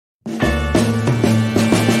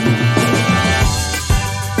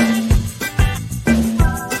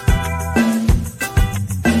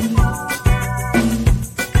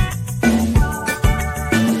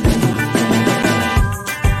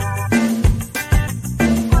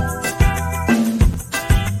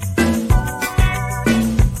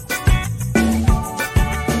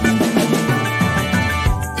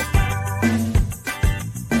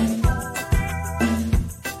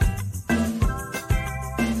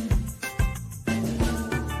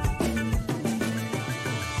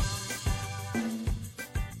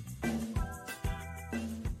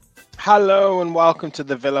Hello and welcome to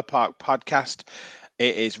the Villa Park podcast.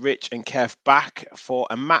 It is Rich and Kev back for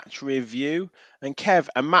a match review. And Kev,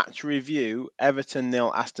 a match review, Everton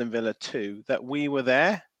 0, Aston Villa 2, that we were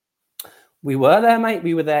there. We were there, mate.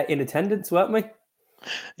 We were there in attendance, weren't we?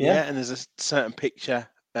 Yeah, and there's a certain picture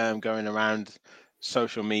going around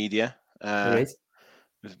social media There is.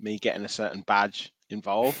 with me getting a certain badge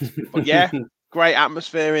involved. But yeah, great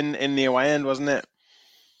atmosphere in the away end, wasn't it?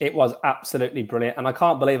 It was absolutely brilliant. And I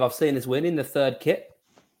can't believe I've seen us win in the third kit.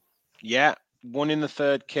 Yeah, one in the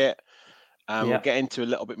third kit. We'll get into a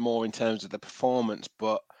little bit more in terms of the performance,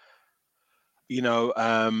 but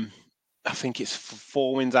I think it's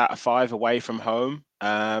 4 wins out of 5 away from home.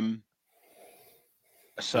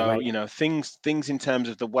 Things in terms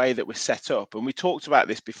of the way that we're set up, and we talked about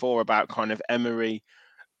this before about kind of Emery.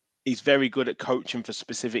 He's very good at coaching for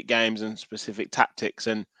specific games and specific tactics,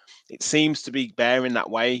 and it seems to be bearing that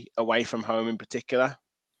way away from home in particular.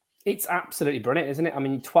 It's absolutely brilliant, isn't it? I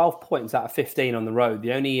mean, 12 points out of 15 on the road.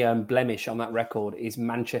 The only blemish on that record is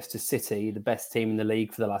Manchester City, the best team in the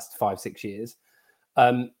league for the last 5-6 years.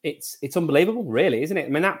 It's unbelievable, really, isn't it? I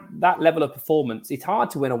mean, that level of performance, it's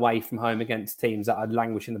hard to win away from home against teams that are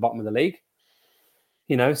languishing in the bottom of the league.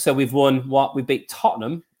 So we've won we beat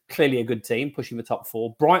Tottenham, clearly a good team, pushing the top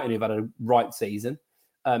 4. Brighton, who've had a right season.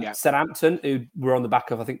 Southampton, who were on the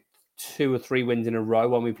back of, I think, 2 or 3 wins in a row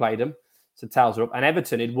when we played them. So tails are up. And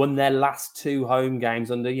Everton had won their last 2 home games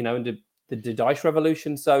under the Dyche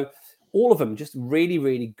Revolution. So all of them just really,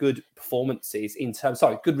 really good performances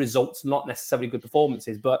good results, not necessarily good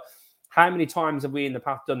performances. But how many times have we in the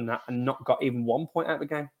past done that and not got even 1 point out of the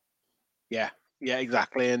game? Yeah,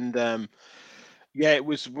 exactly. And it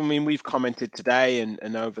was, I mean, we've commented today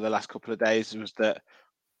and over the last couple of days was that,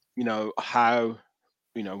 how,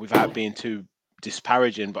 without being too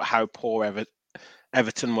disparaging, but how poor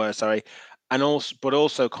Everton were, and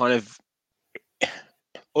also kind of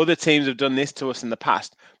other teams have done this to us in the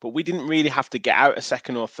past, but we didn't really have to get out a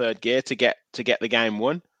second or third gear to get the game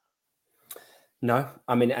won. No,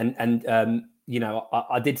 I mean,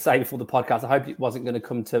 I did say before the podcast, I hope it wasn't going to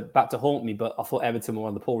come back to haunt me, but I thought Everton were one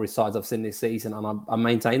of the poorest sides I've seen this season, and I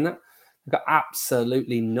maintain that. They've got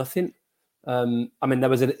absolutely nothing. I mean, there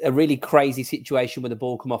was a really crazy situation where the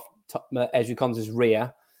ball come off Ezri Konsa's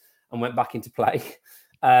rear and went back into play.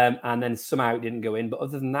 And then somehow it didn't go in. But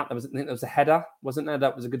other than that, I think there was a header, wasn't there?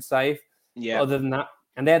 That was a good save. Yeah. But other than that,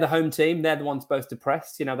 and they're the home team. They're the ones supposed to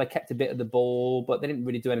press. They kept a bit of the ball, but they didn't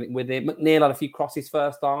really do anything with it. McNeil had a few crosses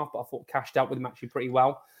first half, but I thought Cash dealt with them actually pretty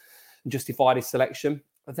well and justified his selection.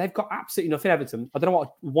 But they've got absolutely nothing, Everton. I don't know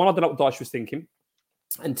what Dyche was thinking.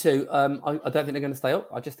 And 2, I don't think they're going to stay up.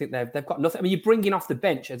 I just think they've got nothing. I mean, you're bringing off the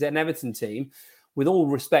bench as an Everton team, with all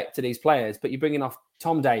respect to these players, but you're bringing off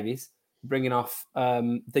Tom Davies, bringing off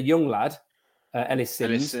the young lad, Ellis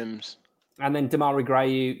Sims. And then Damari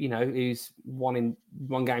Gray, who's won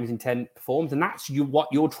games in 10 performs. And that's what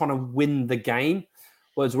you're trying to win the game.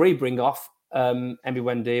 Whereas we bring off Embi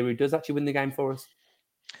Wendy, who does actually win the game for us.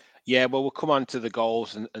 Yeah, well, we'll come on to the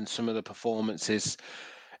goals and some of the performances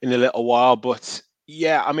in a little while. But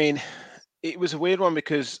yeah, I mean, it was a weird one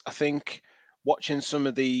because I think watching some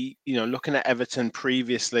of the, looking at Everton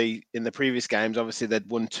previously in the previous games, obviously they'd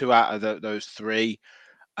won 2 out of those 3.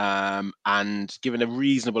 And given a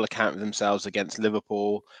reasonable account of themselves against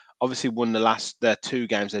Liverpool, obviously won their 2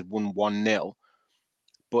 games, they'd won 1-0.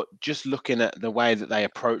 But just looking at the way that they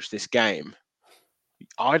approached this game,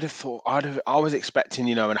 I was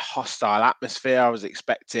expecting, a hostile atmosphere. I was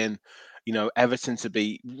expecting, Everton to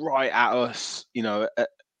be right at us, a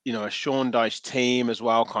Sean Dyche team as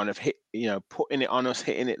well, kind of putting it on us,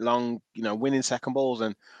 hitting it long, winning second balls.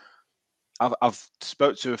 And I've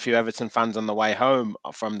spoke to a few Everton fans on the way home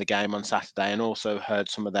from the game on Saturday and also heard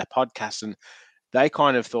some of their podcasts, and they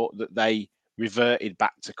kind of thought that they reverted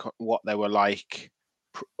back to what they were like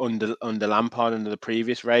under Lampard, under the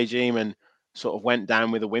previous regime, and sort of went down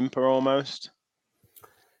with a whimper almost.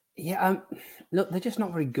 Yeah, look, they're just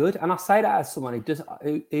not very good. And I say that as someone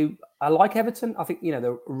who I like Everton. I think,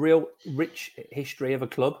 the real rich history of a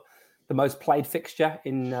club. The most played fixture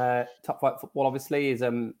in top flight football, obviously, is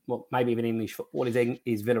maybe even English football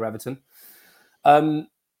is Villa Everton.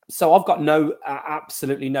 So I've got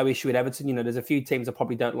absolutely no issue with Everton. There's a few teams I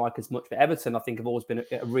probably don't like as much, but Everton, I think, have always been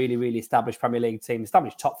a really, really established Premier League team,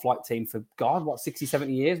 established top flight team for 60,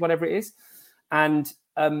 70 years, whatever it is. And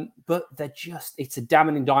but it's a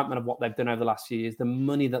damning indictment of what they've done over the last few years. The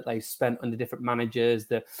money that they've spent under different managers,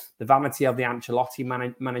 the vanity of the Ancelotti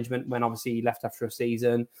management when obviously he left after a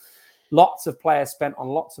season. Lots of players spent on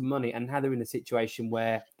lots of money, and now they're in a situation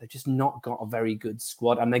where they've just not got a very good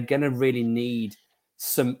squad, and they're going to really need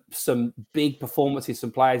some big performances,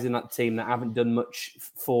 some players in that team that haven't done much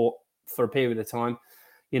for a period of time.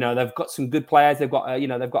 They've got some good players. They've got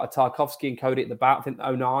they've got a Tarkovsky and Cody at the back. I think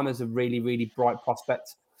Onana's a really, really bright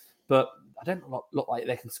prospect, but I don't look like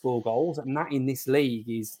they can score goals. And that in this league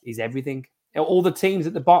is everything. All the teams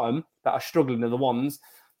at the bottom that are struggling are the ones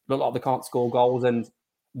look like they can't score goals. And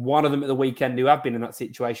one of them at the weekend who have been in that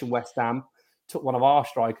situation, West Ham, took one of our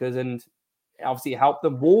strikers and obviously it helped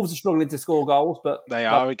them. Wolves are struggling to score goals, but they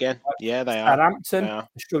are again. Yeah, they are. Southampton are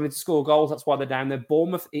struggling to score goals. That's why they're down there.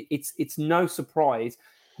 Bournemouth, it's no surprise.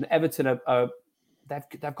 And Everton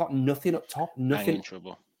they've got nothing up top. Nothing.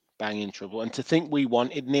 Bang in trouble. And to think we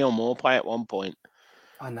wanted Neil Maupay at one point.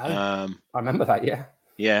 I know. I remember that. Yeah.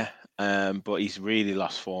 Yeah. But he's really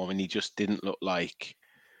lost form, and he just didn't look like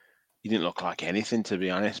anything, to be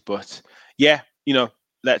honest. But yeah,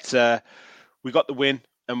 let's we got the win,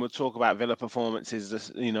 and we'll talk about Villa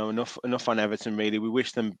performances. Enough on Everton. Really, we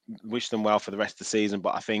wish them well for the rest of the season.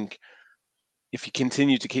 But I think if you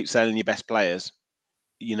continue to keep selling your best players,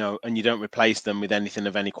 and you don't replace them with anything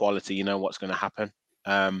of any quality, you know what's going to happen.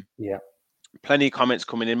 Yeah. Plenty of comments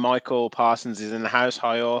coming in. Michael Parsons is in the house.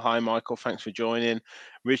 Hi all. Hi Michael. Thanks for joining.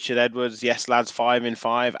 Richard Edwards. Yes, lads. 5 in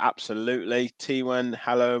 5. Absolutely. T1.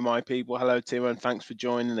 Hello, my people. Hello, T1. Thanks for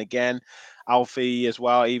joining again. Alfie as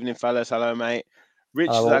well. Evening, fellas. Hello, mate.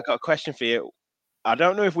 Richard, I've got a question for you. I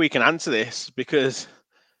don't know if we can answer this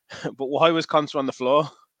but why was Conter on the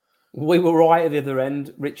floor? We were right at the other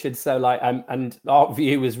end, Richard. So and our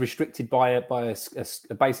view was restricted by a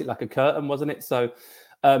basic like a curtain, wasn't it? So,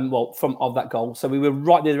 of that goal. So we were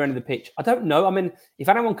right at the other end of the pitch. I don't know. I mean, if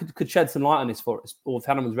anyone could shed some light on this for us, or if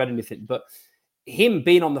anyone's read anything, but him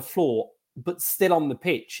being on the floor but still on the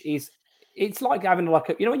pitch it's like having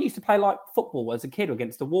when you used to play like football as a kid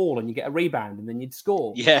against a wall and you get a rebound and then you'd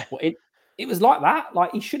score. Yeah. Well, it was like that.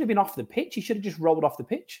 Like he should have been off the pitch. He should have just rolled off the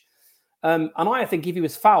pitch. And I think if he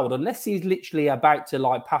was fouled, unless he's literally about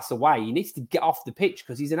to pass away, he needs to get off the pitch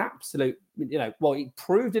because he's an absolute, he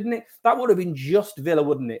proved, didn't it? That would have been just Villa,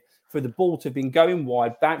 wouldn't it? For the ball to have been going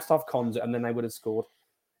wide, bounced off Conte, and then they would have scored.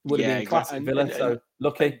 It would have been classic Villa, so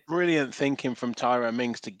lucky. Brilliant thinking from Tyrone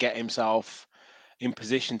Mings to get himself in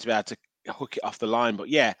position to be able to hook it off the line. But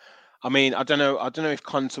yeah, I mean, I don't know if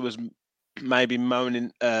Conte was maybe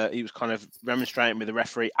moaning, he was kind of remonstrating with the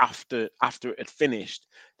referee after it had finished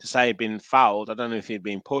to say he'd been fouled. I don't know if he'd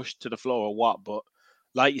been pushed to the floor or what, but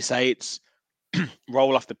like you say, it's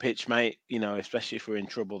roll off the pitch, mate, especially if we're in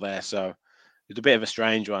trouble there. So it's a bit of a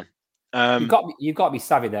strange one. You've got to be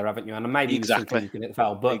savvy there, haven't you? And maybe exactly he was thinking it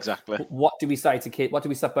foul, but exactly. What do we say to kids? What do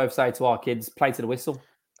we both say to our kids? Play to the whistle.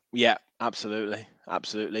 Yeah, absolutely.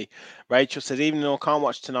 Rachel says, even though I can't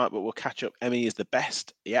watch tonight, but we'll catch up. Emmy is the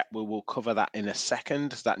best. Yeah, we will cover that in a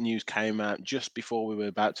second. That news came out just before we were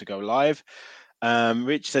about to go live.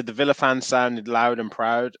 Rich said the Villa fans sounded loud and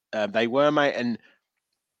proud. They were, mate. And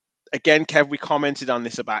again, Kev, we commented on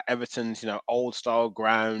this about Everton's, old style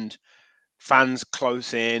ground, fans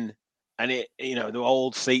close in, and the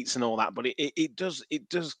old seats and all that. But it does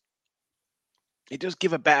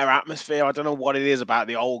give a better atmosphere. I don't know what it is about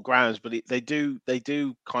the old grounds, but they do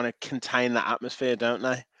kind of contain that atmosphere, don't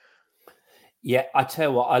they? Yeah, I tell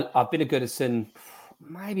you what, I've been at Goodison,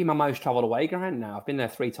 maybe my most travelled away ground now. I've been there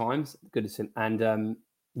 3 times, Goodison, and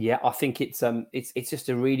I think it's just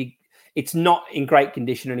it's not in great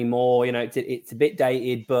condition anymore. It's a bit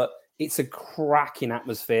dated, but it's a cracking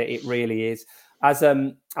atmosphere. It really is. As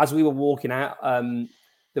we were walking out,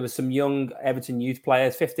 there were some young Everton youth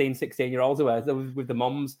players, 15, 16-year-olds who were with the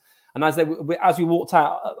moms. And as we walked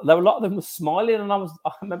out, a lot of them were smiling. And I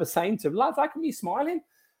remember saying to them, lads, how come you smiling?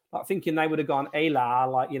 Like thinking they would have gone, hey, la,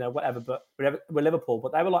 whatever. But we're Liverpool.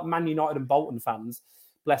 But they were like Man United and Bolton fans.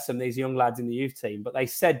 Bless them, these young lads in the youth team. But they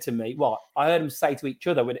said to me, I heard them say to each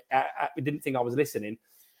other, we didn't think I was listening,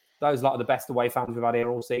 those are the best away fans we've had here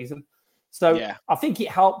all season. So yeah. I think it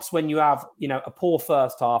helps when you have, a poor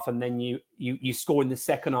first half and then you score in the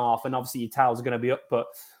second half and obviously your tails are going to be up. But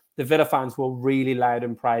the Villa fans were really loud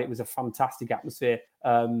and proud. It was a fantastic atmosphere.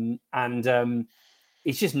 It's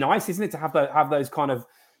just nice, isn't it, to have those kind of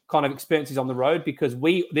experiences on the road, because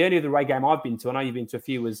the only other away game I've been to, I know you've been to a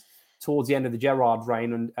few, was towards the end of the Gerrard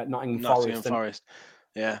reign and at Nottingham Forest.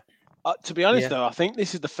 Yeah. To be honest, though, I think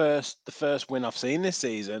this is the first win I've seen this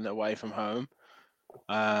season away from home.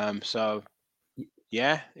 So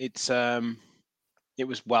yeah, it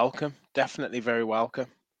was welcome, definitely very welcome.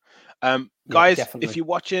 Guys, definitely. If you're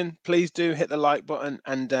watching, please do hit the like button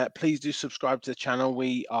and please do subscribe to the channel.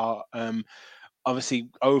 We are obviously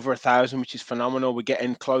over 1,000, which is phenomenal. We're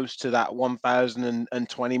getting close to that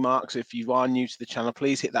 1,020 mark. So if you are new to the channel,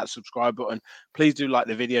 please hit that subscribe button. Please do like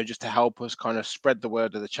the video just to help us kind of spread the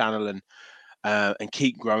word of the channel and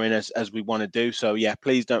keep growing as we want to do. So yeah,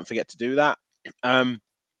 please don't forget to do that.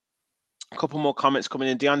 A couple more comments coming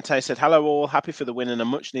in. Deontay said, hello all, happy for the win and a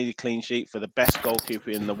much needed clean sheet for the best goalkeeper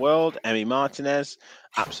in the world, Emi Martinez.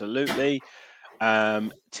 Absolutely.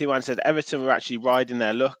 T1 said, Everton were actually riding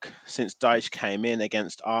their luck since Dyche came in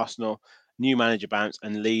against Arsenal. New manager bounce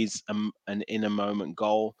and leads an in a moment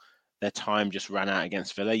goal. Their time just ran out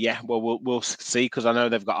against Villa. Yeah, well, we'll see, because I know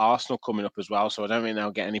they've got Arsenal coming up as well, so I don't think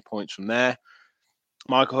they'll get any points from there.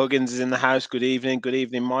 Michael Huggins is in the house. Good evening. Good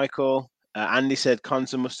evening, Michael. Andy said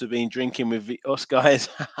Conson must have been drinking with us guys.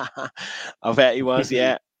 I bet he was,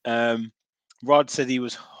 yeah. Rod said he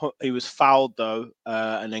was fouled though,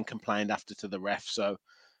 and then complained after to the ref. So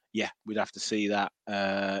yeah, we'd have to see that.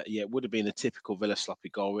 Yeah, it would have been a typical Villa sloppy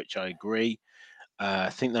goal, which I agree. I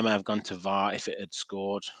think they may have gone to VAR if it had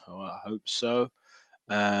scored. Oh, I hope so.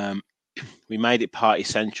 We made it party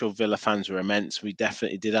central. Villa fans were immense. We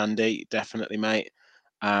definitely did, Andy. Definitely, mate.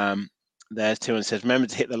 There's two and says, remember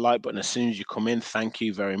to hit the like button as soon as you come in. Thank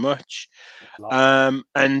you very much.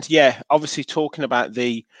 And yeah, obviously talking about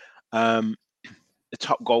the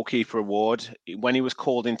top goalkeeper award, when he was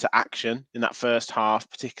called into action in that first half,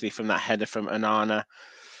 particularly from that header from Onana,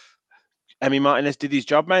 Emi Martinez did his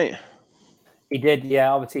job, mate. He did,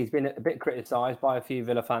 yeah. Obviously, he's been a bit criticised by a few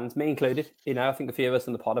Villa fans, me included. You know, I think a few of us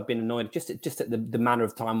on the pod have been annoyed just at the manner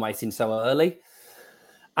of time wasting so early.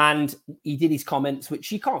 And he did his comments, which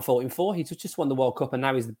you can't fault him for. He's just won the World Cup, and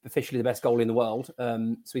now he's officially the best goalie in the world.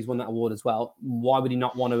 So he's won that award as well. Why would he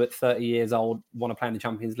not want to, at 30 years old, want to play in the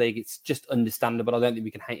Champions League? It's just understandable. I don't think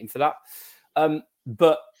we can hate him for that.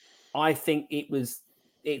 But I think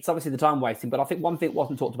it's obviously the time wasting, but I think one thing that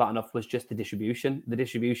wasn't talked about enough was just the distribution. The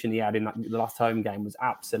distribution he had in the last home game was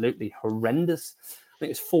absolutely horrendous. I think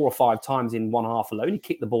it was 4 or 5 times in one half alone. He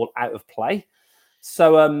kicked the ball out of play.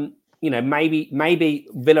 So, maybe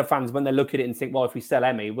Villa fans, when they look at it and think, well, if we sell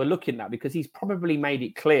Emi, we're looking at that because he's probably made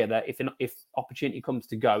it clear that if opportunity comes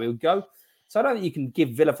to go, he'll go. So I don't think you can give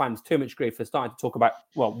Villa fans too much grief for starting to talk about,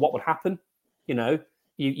 well, what would happen. You know,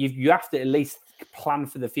 you have to at least plan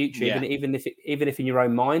for the future, even if in your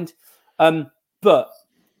own mind. But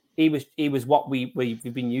he was what we've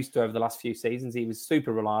been used to over the last few seasons. He was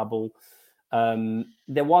super reliable.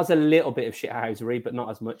 There was a little bit of shithousery, but not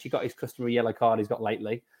as much. He got his customary yellow card he's got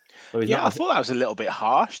lately. Yeah, I thought that was a little bit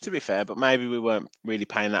harsh, to be fair, but maybe we weren't really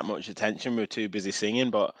paying that much attention. We were too busy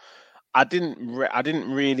singing, but I didn't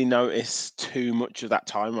really notice too much of that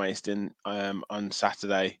time wasting on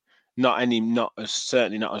Saturday. Certainly not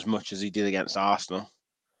as much as he did against Arsenal.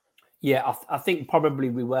 Yeah, I think probably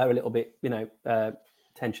we were a little bit,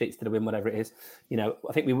 10 sheets to the win, whatever it is. I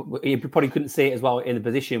think we probably couldn't see it as well in the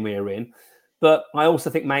position we were in. But I also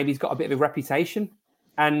think maybe he's got a bit of a reputation.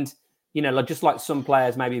 And, just like some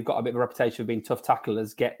players maybe have got a bit of a reputation for being tough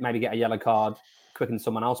tacklers, get a yellow card quicker than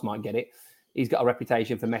someone else might get it. He's got a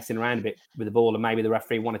reputation for messing around a bit with the ball, and maybe the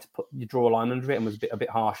referee wanted to draw a line under it and was a bit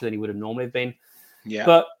harsher than he would have normally been. Yeah.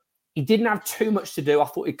 But he didn't have too much to do. I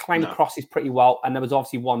thought he claimed crosses pretty well, and there was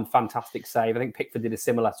obviously one fantastic save. I think Pickford did a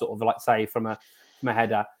similar sort of save from a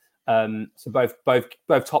header. So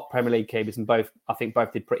both top Premier League keepers, and both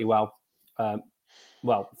did pretty well.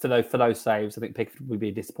 For those saves, I think Pickford would be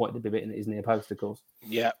disappointed to be bitten at his near post, of course.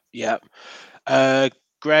 Yeah.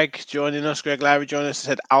 Greg joining us, Greg Lowry joining us,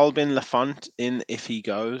 said Albin Lafont in if he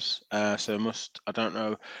goes. I don't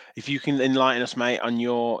know if you can enlighten us, mate, on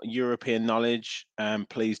your European knowledge.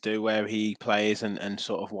 Please do, where he plays and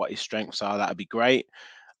sort of what his strengths are. That'd be great.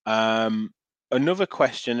 Another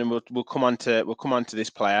question, and we'll come on to this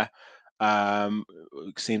player.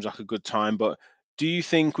 It seems like a good time, but do you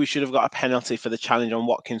think we should have got a penalty for the challenge on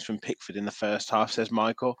Watkins from Pickford in the first half? Says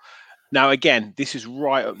Michael. Now, again, this is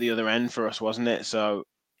right up the other end for us, wasn't it? So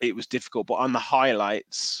it was difficult. But on the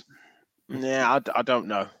highlights, I don't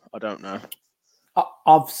know.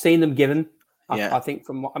 I've seen them given. I think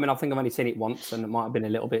I've only seen it once, and it might have been a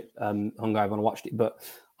little bit hungover when I watched it. But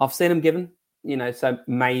I've seen them given. So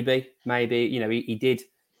maybe he did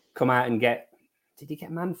come out and get. Did he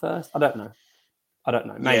get man first? I don't know.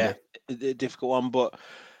 Maybe. Yeah, a difficult one, but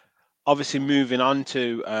obviously moving on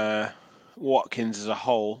to Watkins as a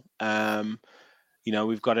whole,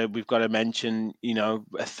 we've got to mention, a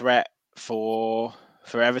threat for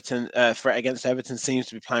Everton. Threat against Everton seems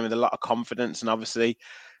to be playing with a lot of confidence, and obviously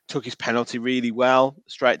took his penalty really well,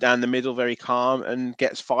 straight down the middle, very calm, and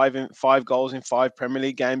gets 5 goals in 5 Premier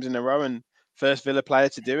League games in a row, and first Villa player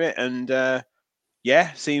to do it. And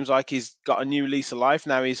seems like he's got a new lease of life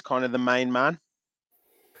now. He's kind of the main man.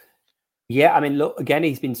 Yeah, I mean, look, again,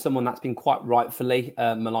 he's been someone that's been quite rightfully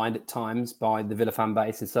maligned at times by the Villa fan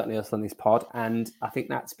base and certainly us on this pod. And I think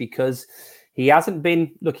that's because he hasn't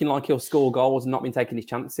been looking like he'll score goals and not been taking his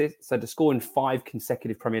chances. So to score in 5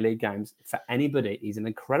 consecutive Premier League games for anybody is an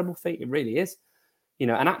incredible feat. It really is.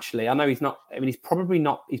 And actually, I know he's not. I mean, he's probably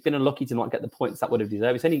not. He's been unlucky to not get the points that would have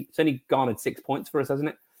deserved. It's only garnered 6 points for us, hasn't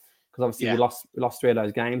it? Because obviously we lost 3 of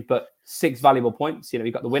those games, but 6 valuable points.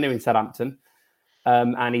 He got the winner in Southampton.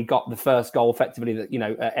 And he got the first goal effectively that,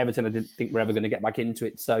 Everton, I didn't think we're ever going to get back into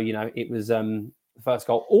it. So, it was the first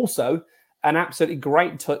goal. Also, an absolutely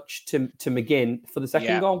great touch to McGinn for the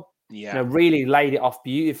second goal. Yeah. Really laid it off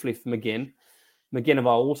beautifully for McGinn. McGinn of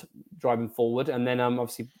old, driving forward, and then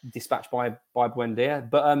obviously dispatched by Buendia.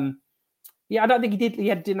 But I don't think he did.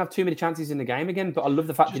 He didn't have too many chances in the game again. But I love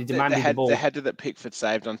the fact that he demanded the ball. The header that Pickford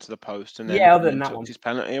saved onto the post, and then other than that took one, his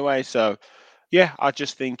penalty away. So, I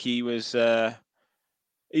just think he was.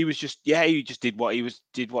 He just did what he was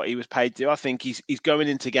paid to do. I think he's going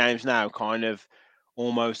into games now kind of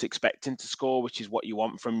almost expecting to score, which is what you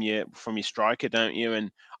want from your striker, don't you?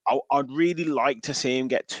 And I'd really like to see him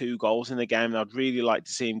get 2 goals in the game. And I'd really like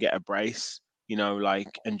to see him get a brace,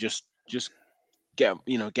 and just get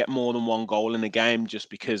more than 1 goal in the game, just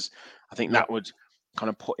because I think that would kind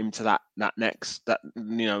of put him to that next,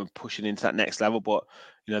 pushing into that next level. But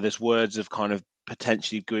there's words of kind of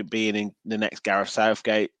potentially being in the next Gareth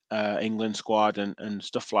Southgate England squad and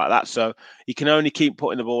stuff like that. So he can only keep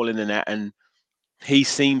putting the ball in the net, and he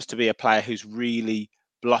seems to be a player who's really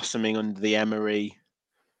blossoming under the Emery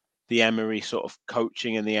sort of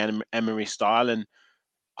coaching and the Emery style. And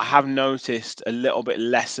I have noticed a little bit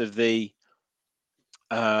less of the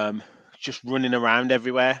just running around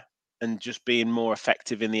everywhere and just being more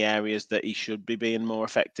effective in the areas that he should be being more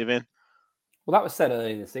effective in. Well, that was said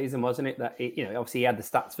early in the season, wasn't it? That obviously he had the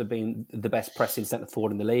stats for being the best pressing centre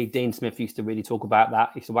forward in the league. Dean Smith used to really talk about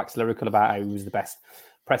that. He used to wax lyrical about how he was the best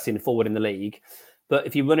pressing forward in the league. But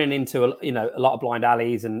if you're running into a lot of blind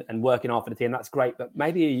alleys and working hard for the team, that's great. But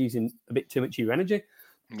maybe you're using a bit too much of your energy.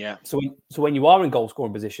 Yeah. So when you are in goal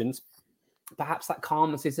scoring positions, perhaps that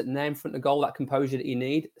calmness isn't there in front of goal, that composure that you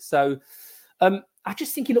need. So I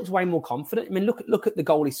just think he looks way more confident. I mean, look at the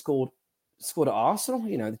goal he scored at Arsenal.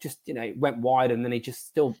 It went wide and then he just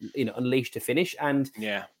still unleashed to finish. And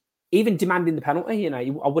even demanding the penalty, I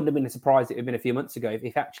wouldn't have been surprised it had been a few months ago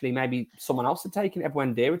if actually maybe someone else had taken it,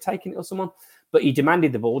 Buendia had taken it or someone. But he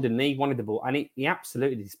demanded the ball, didn't he? He wanted the ball, and he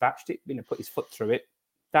absolutely dispatched it. Put his foot through it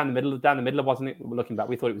down the middle, wasn't it? We're looking back,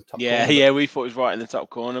 we thought it was top corner. Yeah, we thought it was right in the top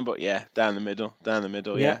corner, but down the middle.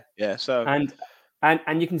 Yeah. So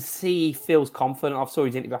and you can see he feels confident. I saw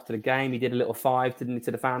his interview after the game. He did a little 5, didn't he,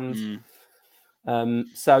 to the fans?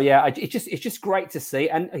 It's just great to see,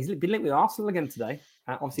 and he's been linked with Arsenal again today.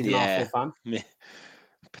 Obviously, he's an Arsenal fan.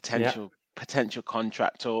 Potential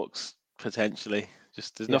contract talks, potentially.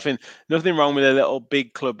 Just there's nothing wrong with a little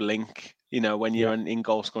big club link, when you're in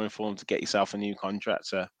goal scoring form to get yourself a new contract.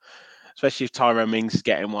 So, especially if Tyrone Mings is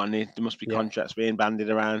getting one, there must be contracts being bandied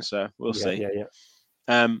around. So we'll see.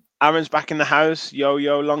 Aaron's back in the house. Yo,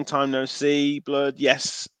 long time no see. Blood,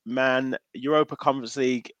 yes, man. Europa Conference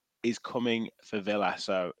League is coming for Villa.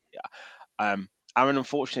 So, Aaron,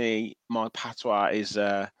 unfortunately, my patois is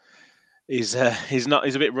a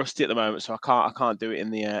bit rusty at the moment, so I can't do it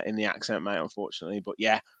in the accent, mate, unfortunately. But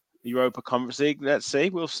Europa Conference League. Let's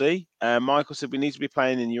see, we'll see. Michael said we need to be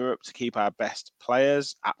playing in Europe to keep our best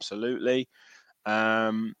players. Absolutely.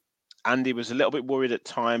 Andy was a little bit worried at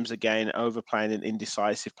times, again, overplaying and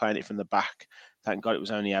indecisive, playing it from the back. Thank God it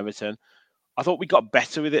was only Everton. I thought we got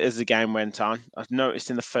better with it as the game went on. I've noticed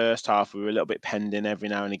in the first half we were a little bit penned in every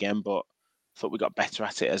now and again, but I thought we got better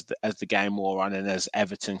at it as the game wore on and as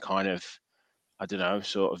Everton kind of, I don't know,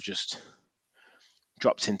 sort of just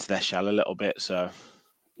dropped into their shell a little bit. So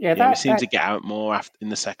we seemed to get out more in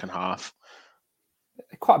the second half.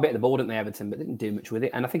 Quite a bit of the ball, didn't they, Everton, but didn't do much with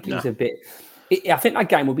it. And I think it was a bit. I think that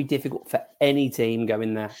game will be difficult for any team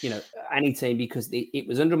going there. Any team, because it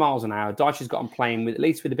was 100 miles an hour. Dyche's got them playing with at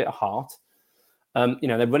least with a bit of heart.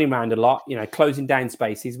 They're running around a lot. Closing down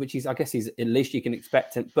spaces, which is, I guess, is at least you can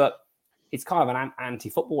expect it. But it's kind of an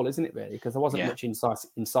anti-football, isn't it, really? Because there wasn't much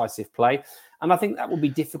incisive play. And I think that will be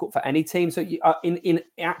difficult for any team. So in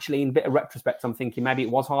a bit of retrospect, I'm thinking maybe it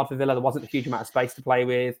was hard for Villa. There wasn't a huge amount of space to play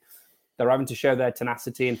with. They're having to show their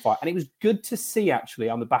tenacity and fight. And it was good to see, actually,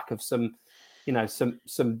 on the back of some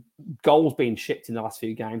goals being shipped in the last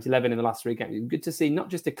few games, 11 in the last 3 games. It was good to see not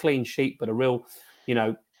just a clean sheet, but a real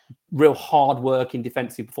hard working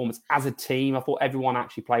defensive performance as a team. I thought everyone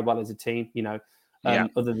actually played well as a team,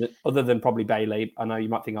 other than probably Bailey. I know you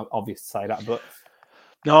might think I'm obvious to say that, but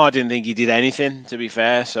No, I didn't think he did anything, to be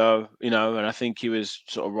fair. So, and I think he was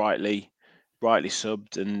sort of rightly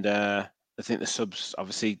subbed, and I think the subs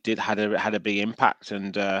obviously had a big impact.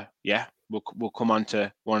 And yeah, we'll come on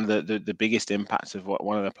to one of the biggest impacts of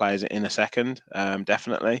one of the players in a second,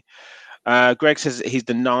 definitely. Greg says he's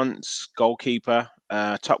the Nantes goalkeeper,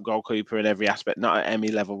 top goalkeeper in every aspect, not at Emmy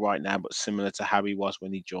level right now, but similar to how he was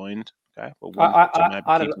when he joined. Okay, but one to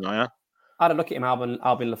maybe keep an eye on. I had a look at him,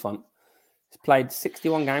 Albin Lafont. He's played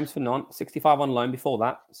 61 games for Nantes, 65 on loan before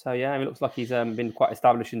that. So yeah, it looks like he's been quite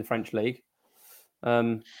established in the French league.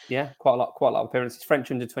 Yeah, quite a lot of appearances.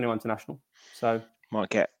 French under-21 international. So we'll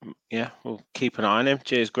keep an eye on him.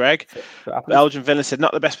 Cheers, Greg. So Belgian Villa said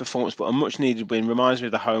not the best performance, but a much needed win. Reminds me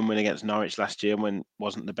of the home win against Norwich last year when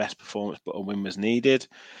wasn't the best performance, but a win was needed.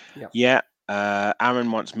 Yeah.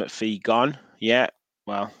 Aaron wants McPhee gone. Yeah.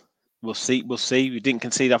 Well, we'll see. We didn't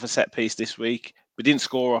concede off a set piece this week. We didn't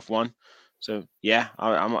score off one. So yeah,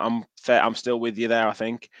 I'm fair. I'm still with you there. I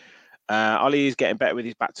think Ollie is getting better with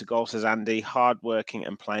his back to goal, says Andy. Hard working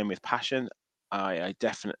and playing with passion. I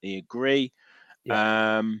definitely agree.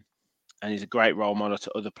 And he's a great role model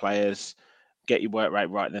to other players. Get your work rate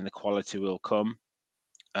right, then the quality will come.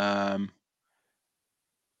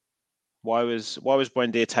 Why was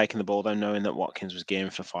Buendia taking the ball though, knowing that Watkins was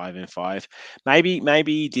gearing for 5 in 5? Maybe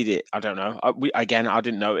he did it. I don't know. I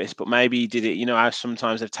didn't notice, but maybe he did it. You know how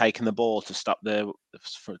sometimes they've taken the ball to stop the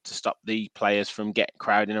players from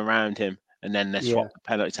crowding around him, and then they swap the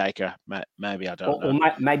penalty taker. Maybe I don't know.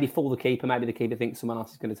 Or maybe fool the keeper. Maybe the keeper thinks someone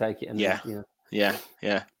else is going to take it. And yeah.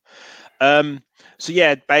 So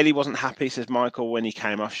yeah, Bailey wasn't happy, says Michael, when he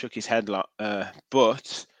came off, shook his head a lot.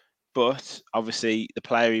 But obviously the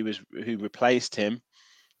player who replaced him,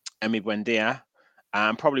 Emi Buendia,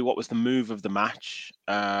 probably what was the move of the match,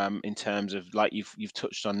 in terms of, like you've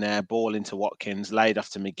touched on there, ball into Watkins, laid off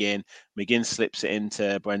to McGinn. McGinn slips it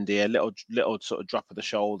into Buendia, little sort of drop of the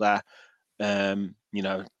shoulder.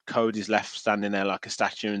 Cody's left standing there like a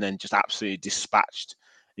statue, and then just absolutely dispatched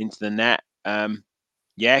into the net.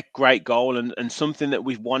 Yeah, great goal, and something that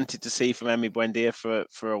we've wanted to see from Emi Buendia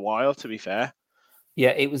for a while, to be fair.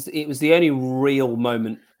 Yeah, it was the only real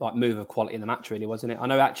moment, like move of quality in the match, really, wasn't it? I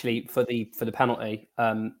know actually for the penalty,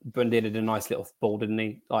 Buendia did a nice little ball, didn't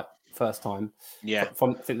he? Like first time. Yeah.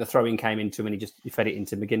 I think the throw-in came into him and he fed it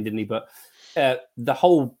into McGinn, didn't he? But the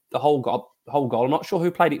whole goal, I'm not sure who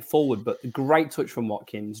played it forward, but the great touch from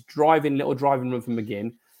Watkins, little driving run from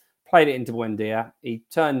McGinn, played it into Buendia. He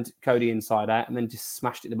turned Cody inside out and then just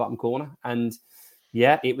smashed it in the bottom corner. And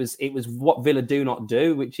yeah, it was what Villa do not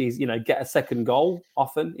do, which is, get a second goal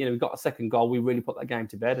often. We got a second goal. We really put that game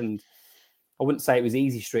to bed. And I wouldn't say it was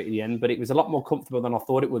easy straight at the end, but it was a lot more comfortable than I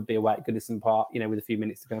thought it would be away at Goodison Park, with a few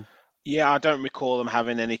minutes to go. Yeah, I don't recall them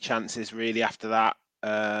having any chances really after that.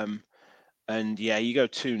 And yeah, you go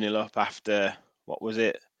 2-0 up after, what was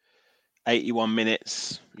it, 81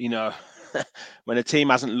 minutes, when a team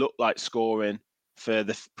hasn't looked like scoring for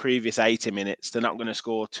the previous 80 minutes, they're not going to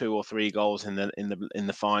score 2 or 3 goals in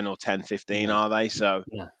the final 10-15, are they? So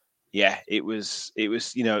yeah, it was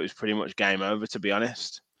pretty much game over, to be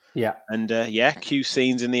honest. Yeah. And cue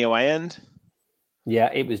scenes in the away end.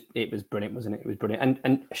 Yeah, it was brilliant, wasn't it? It was brilliant.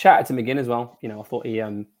 And shout out to McGinn as well. I thought he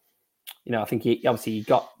I think he obviously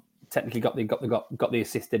technically got the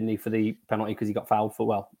assist, didn't he, for the penalty, because he got fouled for,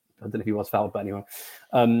 well, I don't know if he was fouled, but anyway.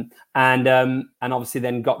 And obviously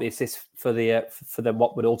then got the assist for the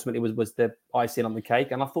what would ultimately was the icing on the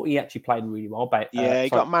cake. And I thought he actually played really well. He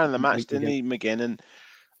got man of the match, didn't he, McGinn? And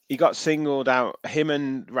he got singled out. Him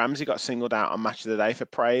and Ramsey got singled out on Match of the Day for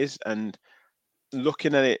praise. And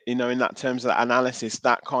looking at it, in that terms of that analysis,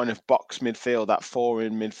 that kind of box midfield, that 4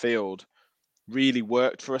 in midfield, really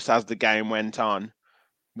worked for us as the game went on,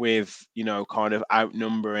 with kind of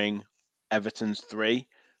outnumbering Everton's 3.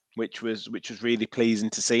 Which was really pleasing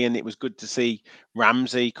to see, and it was good to see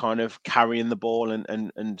Ramsey kind of carrying the ball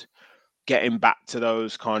and getting back to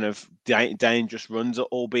those kind of dangerous runs,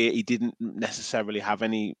 albeit he didn't necessarily have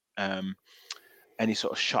any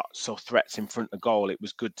sort of shots or threats in front of goal. It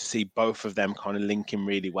was good to see both of them kind of linking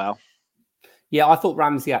really well. Yeah, I thought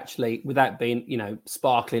Ramsey actually, without being,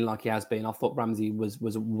 sparkling like he has been, I thought Ramsey was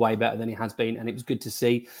way better than he has been, and it was good to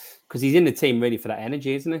see, because he's in the team really for that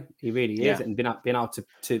energy, isn't he? He really is, and been able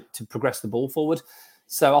to progress the ball forward.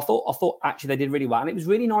 So I thought actually they did really well, and it was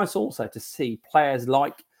really nice also to see players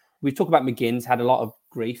like, we talk about McGinn's had a lot of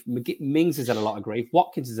grief, Mings has had a lot of grief,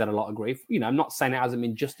 Watkins has had a lot of grief. I'm not saying it hasn't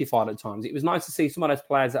been justified at times. It was nice to see some of those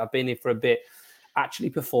players that have been here for a bit actually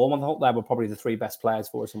perform. I thought they were probably the 3 best players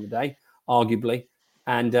for us on the day, arguably.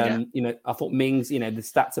 And, I thought Mings, the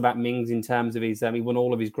stats about Mings in terms of his, he won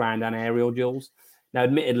all of his ground and aerial duels. Now,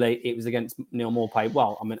 admittedly, it was against Neil Maupay.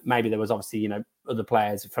 Well, I mean, maybe there was obviously, other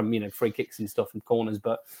players from, free kicks and stuff and corners,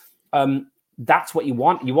 but that's what you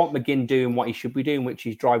want. You want McGinn doing what he should be doing, which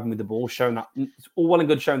is driving with the ball, showing that it's all well and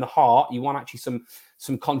good showing the heart. You want actually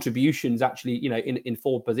some contributions actually, in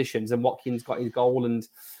forward positions. And Watkins got his goal and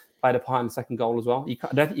played a part in the second goal as well.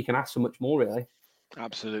 I don't think you can ask for much more, really.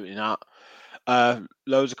 Absolutely not.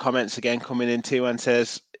 Loads of comments again coming in. T1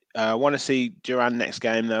 says, I want to see Duran next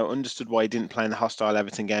game, though. Understood why he didn't play in the hostile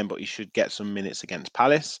Everton game, but he should get some minutes against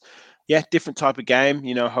Palace. Yeah, different type of game.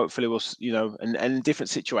 Hopefully we'll, and different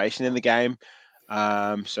situation in the game.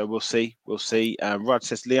 So we'll see. We'll see. Rod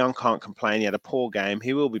says Leon can't complain. He had a poor game.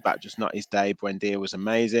 He will be back, just not his day. Buendia was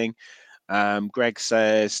amazing. Greg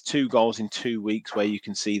says 2 goals in 2 weeks where you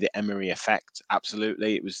can see the Emery effect.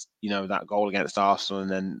 Absolutely. It was, that goal against Arsenal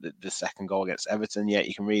and then the second goal against Everton. Yeah,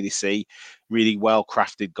 you can really see really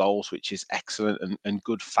well-crafted goals, which is excellent and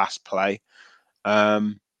good fast play.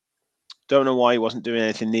 Don't know why he wasn't doing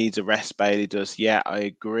anything. Needs a rest. Bailey does. Yeah, I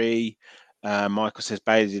agree. Michael says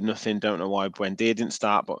Bailey did nothing. Don't know why Buendia didn't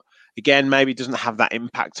start, but again, maybe doesn't have that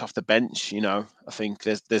impact off the bench. I think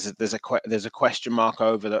there's a question mark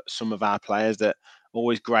over that some of our players that are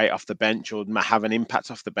always great off the bench or have an impact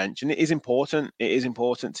off the bench, and it is important. It is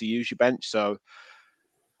important to use your bench. So,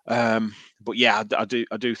 but yeah, I do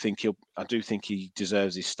think he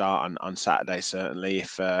deserves his start on Saturday, certainly,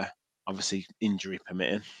 if obviously injury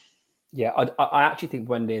permitting. Yeah, I actually think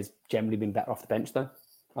Wendy has generally been better off the bench, though.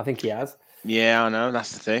 I think he has. Yeah, I know.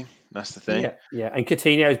 That's the thing. Yeah. And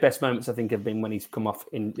Coutinho's best moments, I think, have been when he's come off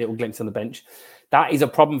in little glimpses on the bench. That is a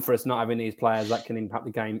problem for us not having these players that can impact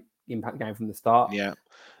the game from the start. Yeah.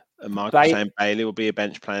 And Michael saying Bailey will be a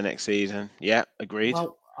bench player next season. Yeah, agreed.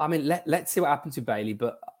 Well, I mean, let's see what happens to Bailey,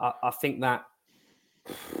 but I think that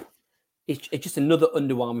it's just another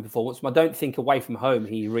underwhelming performance. I don't think away from home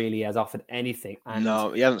he really has offered anything. And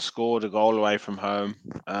no, he hasn't scored a goal away from home.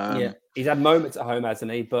 He's had moments at home,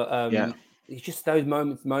 hasn't he? But yeah. It's just those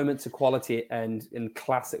moments of quality and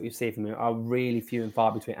class that we've seen from him are really few and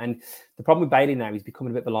far between. And the problem with Bailey now, he's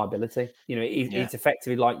becoming a bit of a liability. It's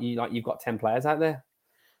effectively like you've got 10 players out there.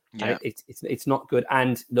 Yeah, it's not good.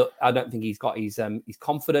 And look, I don't think he's got his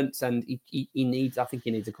confidence, and he needs. I think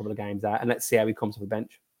he needs a couple of games out, and let's see how he comes off the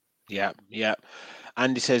bench. Yeah.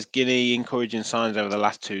 Andy says Guinea encouraging signs over the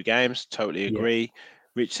last 2 games. Totally agree. Yeah.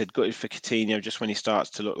 Rich said gutted for Coutinho just when he starts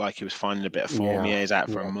to look like he was finding a bit of form. Yeah, he's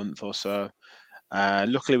out for a month or so.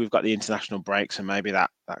 Luckily, we've got the international break, so maybe that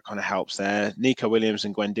kind of helps there. Nico Williams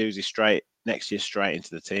and Guendouzi next year straight into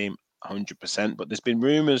the team, 100%. But there's been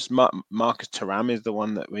rumours Marcus Thuram is the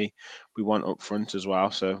one that we want up front as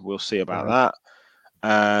well, so we'll see about that.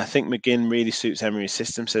 I think McGinn really suits Emery's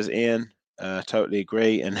system, says Ian. Totally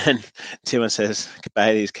agree. And then Timon says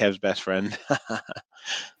Bailey's Kev's best friend.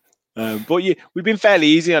 But we've been fairly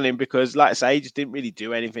easy on him because, like I say, he just didn't really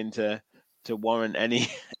do anything to warrant any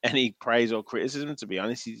praise or criticism. To be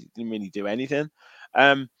honest, he didn't really do anything.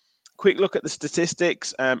 Quick look at the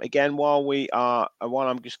statistics. Again, while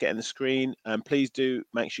I'm just getting the screen, please do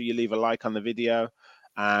make sure you leave a like on the video,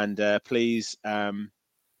 and please. Why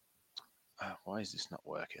is this not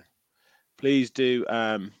working? Please do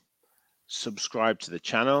subscribe to the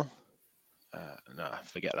channel. No,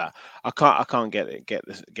 forget that. I can't get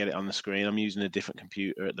it on the screen. I'm using a different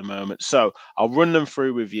computer at the moment, so I'll run them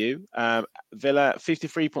through with you. Villa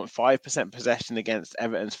 53.5% possession against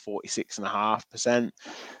Everton's 46.5%.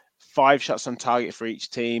 5 shots on target for each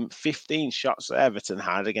team. 15 shots that Everton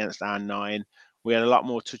had against our 9. We had a lot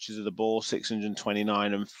more touches of the ball,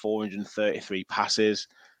 629 and 433 passes.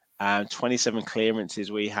 27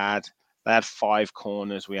 clearances we had. They had 5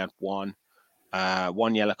 corners. We had 1.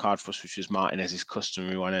 1 yellow card for us, which was Martinez's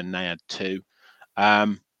customary one, and they had 2.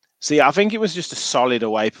 So yeah, I think it was just a solid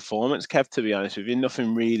away performance, Kev, to be honest with you.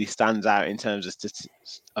 Nothing really stands out in terms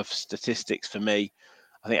of statistics for me.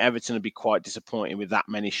 I think Everton would be quite disappointed with that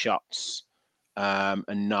many shots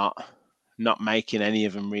and not making any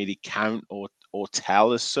of them really count or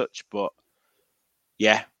tell as such. But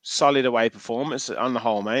yeah, solid away performance on the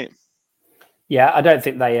whole, mate. Yeah, I don't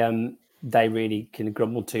think they really can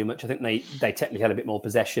grumble too much. I think they technically had a bit more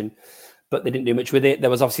possession, but they didn't do much with it.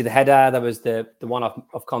 There was obviously the header. There was the one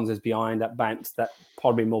of Konza's behind that bounce that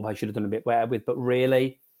probably Maupay should have done a bit better with, but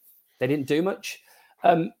really they didn't do much.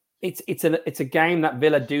 It's a game that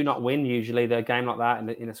Villa do not win usually. They're a game like that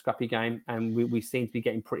in a scrappy game, and we seem to be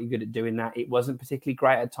getting pretty good at doing that. It wasn't particularly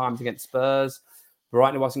great at times against Spurs.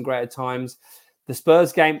 Brighton wasn't great at times. The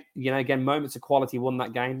Spurs game, again, moments of quality won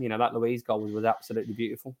that game. That Luiz goal was absolutely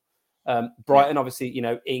beautiful. Brighton, obviously,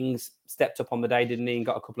 Ings stepped up on the day, didn't he, and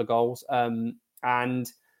got a couple of goals.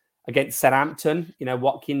 And Against Southampton,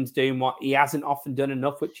 Watkins doing what he hasn't often done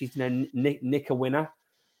enough, which is nick a winner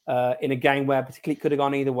in a game where particularly it could have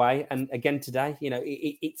gone either way. And again today,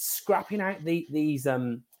 it's scrapping out these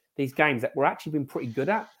games that we're actually been pretty good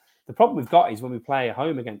at. The problem we've got is when we play at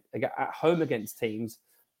home against teams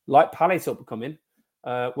like Palace upcoming,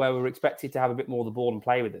 where we're expected to have a bit more of the ball and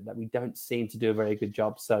play with it, that we don't seem to do a very good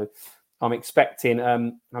job. So I'm expecting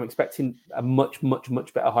a much, much,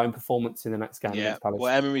 much better home performance in the next game against Palace.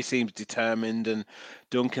 Well, Emery seems determined, and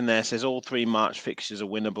Duncan there says all 3 March fixtures are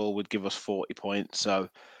winnable, would give us 40 points. So,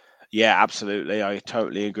 yeah, absolutely, I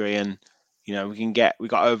totally agree. And we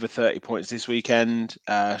got over 30 points this weekend,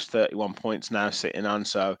 31 points now sitting on.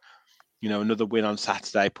 So, another win on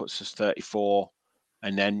Saturday puts us 34,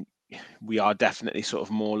 and then we are definitely sort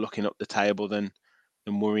of more looking up the table than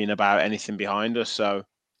worrying about anything behind us. So.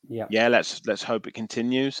 Yeah, let's hope it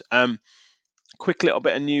continues. Quick little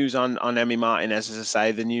bit of news on Emi Martinez. As I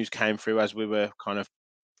say, the news came through as we were kind of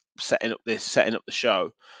setting up the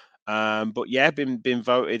show. But yeah, been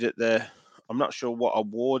voted at the. I'm not sure what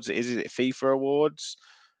awards it is. Is it FIFA awards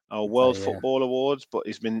or World Football Awards? But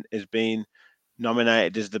has been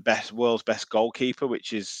nominated as the world's best goalkeeper,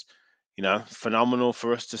 which is phenomenal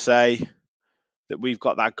for us to say that we've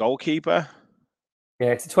got that goalkeeper.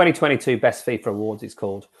 Yeah, it's the 2022 Best FIFA Awards, it's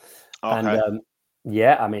called. Okay.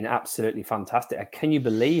 And absolutely fantastic. Can you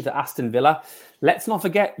believe that Aston Villa? Let's not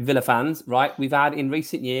forget, Villa fans, right? We've had in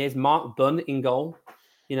recent years Mark Bunn in goal.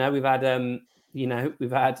 We've had Gabor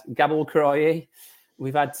Kiraly.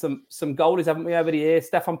 We've had some goalies, haven't we, over the years?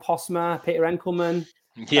 Stefan Posma, Peter Enkelman.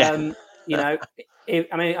 Yeah. I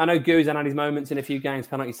know Goodison had his moments in a few games,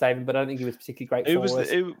 penalty saving, but I don't think he was particularly great for us.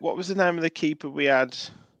 What was the name of the keeper we had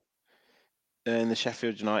in the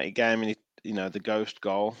Sheffield United game? And the ghost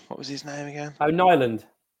goal. What was his name again? Oh, Nyland.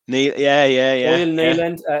 Yeah. William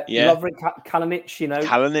Nyland. Lovric Kalinic.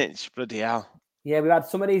 Kalinic, bloody hell. Yeah, we've had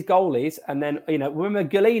some of these goalies, and then remember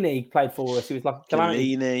Galini played for us. He was like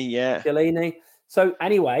Galini. So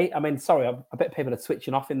anyway, sorry, I bet people are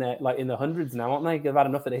switching off in there, like in the hundreds now, aren't they? They've had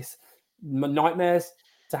enough of this nightmares.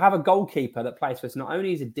 To have a goalkeeper that plays for us, not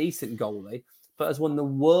only is a decent goalie, but has won the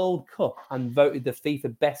World Cup and voted the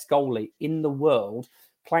FIFA best goalie in the world,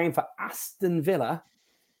 playing for Aston Villa,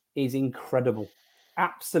 is incredible.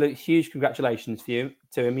 Absolute huge congratulations to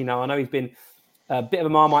him. I know he's been a bit of a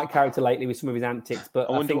Marmite character lately with some of his antics, but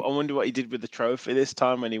I wonder what he did with the trophy this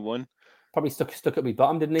time when he won. Probably stuck at my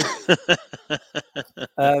bottom, didn't he?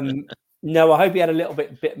 No, I hope he had a little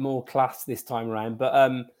bit more class this time around.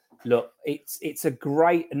 But look, it's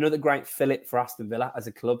another great fillip for Aston Villa as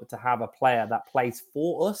a club to have a player that plays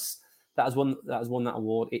for us that has won that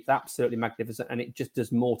award. It's absolutely magnificent, and it just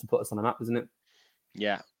does more to put us on the map, doesn't it?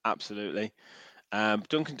 Yeah, absolutely.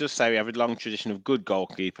 Duncan does say we have a long tradition of good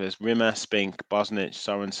goalkeepers: Rimmer, Spink, Bosnich,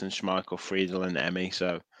 Sorensen, Schmeichel, Friedel, and Emmy.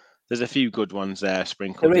 So there's a few good ones there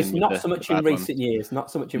sprinkled. There is not so much in recent years. No,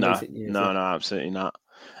 absolutely not.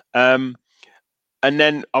 And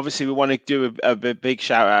then obviously we want to do a big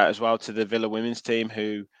shout out as well to the Villa women's team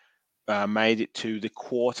who made it to the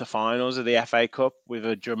quarterfinals of the FA Cup with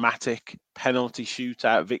a dramatic penalty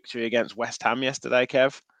shootout victory against West Ham yesterday,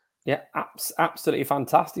 Kev. Yeah, absolutely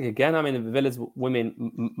fantastic. Again, the Villa's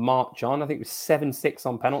women march on. I think it was 7-6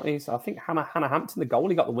 on penalties. I think Hannah Hampton, the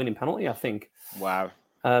goalie, got the winning penalty, I think. Wow.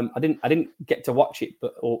 I didn't get to watch it,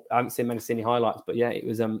 or I haven't seen any highlights. But yeah, it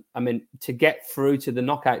was. To get through to the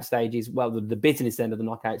knockout stages, well, the business end of the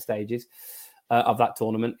knockout stages of that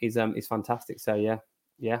tournament is fantastic. So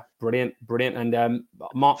yeah, brilliant. And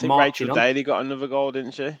Rachel Daly got another goal,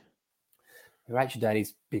 didn't she? Rachel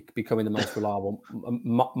Daly's becoming the most reliable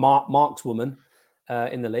Mark's woman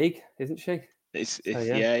in the league, isn't she? It's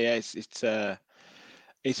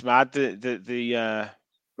mad the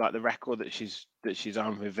like the record that she's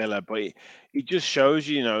on with Villa, but it just shows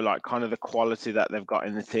like kind of the quality that they've got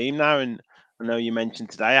in the team now. And I know you mentioned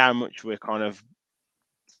today how much we're kind of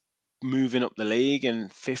moving up the league and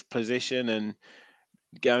 5th position and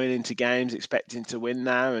going into games expecting to win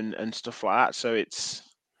now and stuff like that. So it's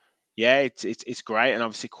great. And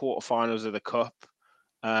obviously quarterfinals of the cup.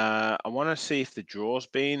 I want to see if has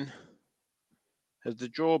the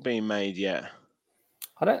draw been made yet?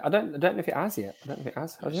 I don't know if it has yet. I don't know if it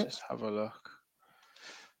has. Let's just have a look.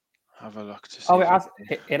 To see. Oh,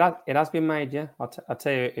 it has been made. Yeah, I'll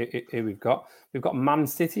tell you who we've got. We've got Man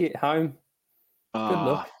City at home. Good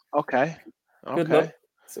luck. Okay. Good luck.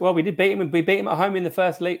 Well, we did beat him. We beat him at home in the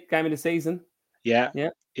first league game of the season. Yeah.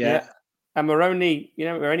 And we're only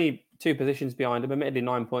 2 positions behind them. Admittedly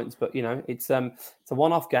 9 points, but it's a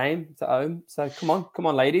one-off game. It's at home. So come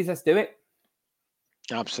on, ladies, let's do it.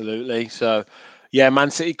 Absolutely. So, yeah,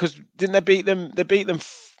 Man City, because didn't they beat them? They beat them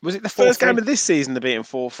Was it the first game of this season? They beat him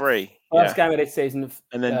 4-3. First game of this season,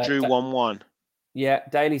 and then drew 1-1. Yeah,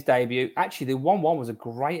 Daly's debut. Actually, the 1-1 was a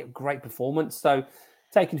great performance. So,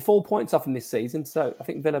 taking 4 points off in this season. So, I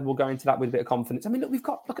think Villa will go into that with a bit of confidence. I mean, look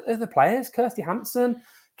at the other players: Kirsty Hansen,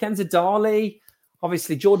 Kenza Darley.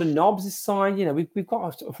 Obviously, Jordan Nobbs is signed. You know, we've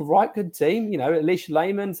got a right good team. You know, Alicia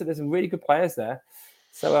Lehman. So there's some really good players there.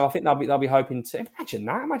 So I think they'll be hoping to imagine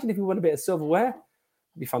that. Imagine if we won a bit of silverware.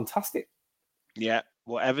 It'd be fantastic. Yeah.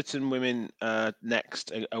 Well, Everton women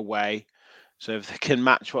next away. So if they can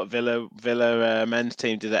match what Villa men's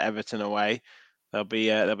team did at Everton away, they'll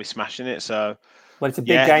be smashing it. So well, it's a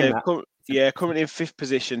big game. Currently in 5th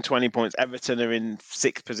position, 20 points. Everton are in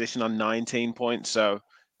 6th position on 19 points. So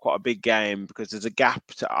quite a big game because there's a gap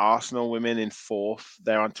to Arsenal women in 4th.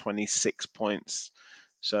 They're on 26 points.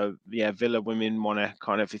 So yeah, Villa women want to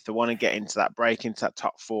kind of, if they want to get into that break into that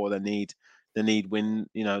top 4, they need win.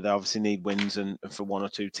 You know, they obviously need wins and for 1 or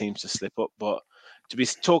 2 teams to slip up. But to be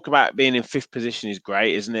talk about being in 5th position is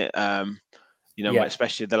great, isn't it? You know,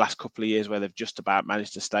 especially the last couple of years where they've just about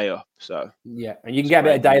managed to stay up. So yeah, and you can get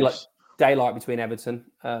a bit of daylight between Everton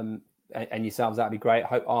and yourselves. That'd be great. I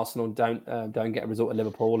hope Arsenal don't get a result at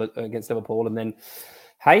Liverpool against Liverpool, and then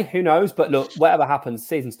hey, who knows? But look, whatever happens,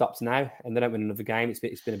 season stops now, and they don't win another game. It's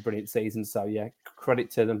been a brilliant season. So yeah,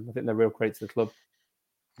 credit to them. I think they're real credit to the club.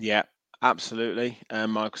 Yeah. Absolutely.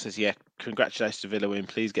 Michael says, yeah, congratulations to Villa win.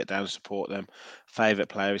 Please get down and support them. Favourite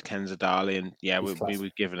player is Kenza Darley. And yeah,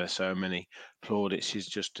 we've given her so many plaudits. She's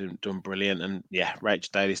just done brilliant. And yeah,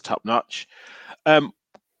 Rachel Daly's top notch.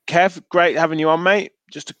 Kev, great having you on, mate.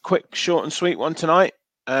 Just a quick, short and sweet one tonight.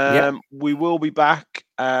 We will be back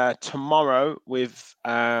tomorrow with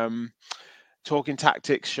Talking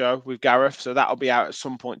Tactics show with Gareth. So that'll be out at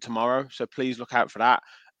some point tomorrow. So please look out for that.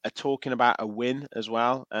 Talking about a win as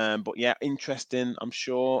well. But yeah, interesting, I'm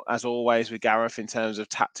sure, as always with Gareth in terms of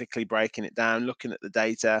tactically breaking it down, looking at the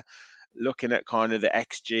data, looking at kind of the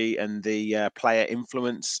XG and the player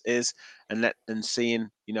influence is, and seeing,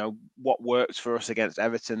 you know, what works for us against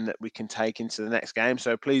Everton that we can take into the next game.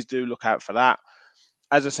 So please do look out for that.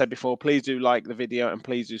 As I said before, please do like the video and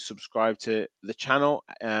please do subscribe to the channel.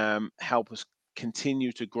 Help us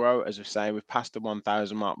continue to grow. As I say, we've passed the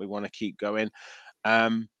 1,000 mark. We want to keep going.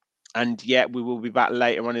 And yeah, we will be back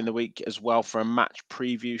later on in the week as well for a match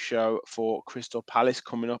preview show for Crystal Palace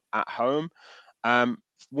coming up at home.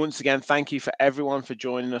 Once again, thank you for everyone for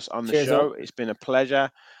joining us on the show. It's been a pleasure.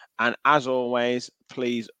 And as always,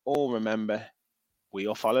 please all remember, we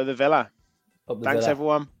all follow the Villa. Thanks,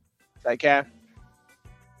 everyone. Take care.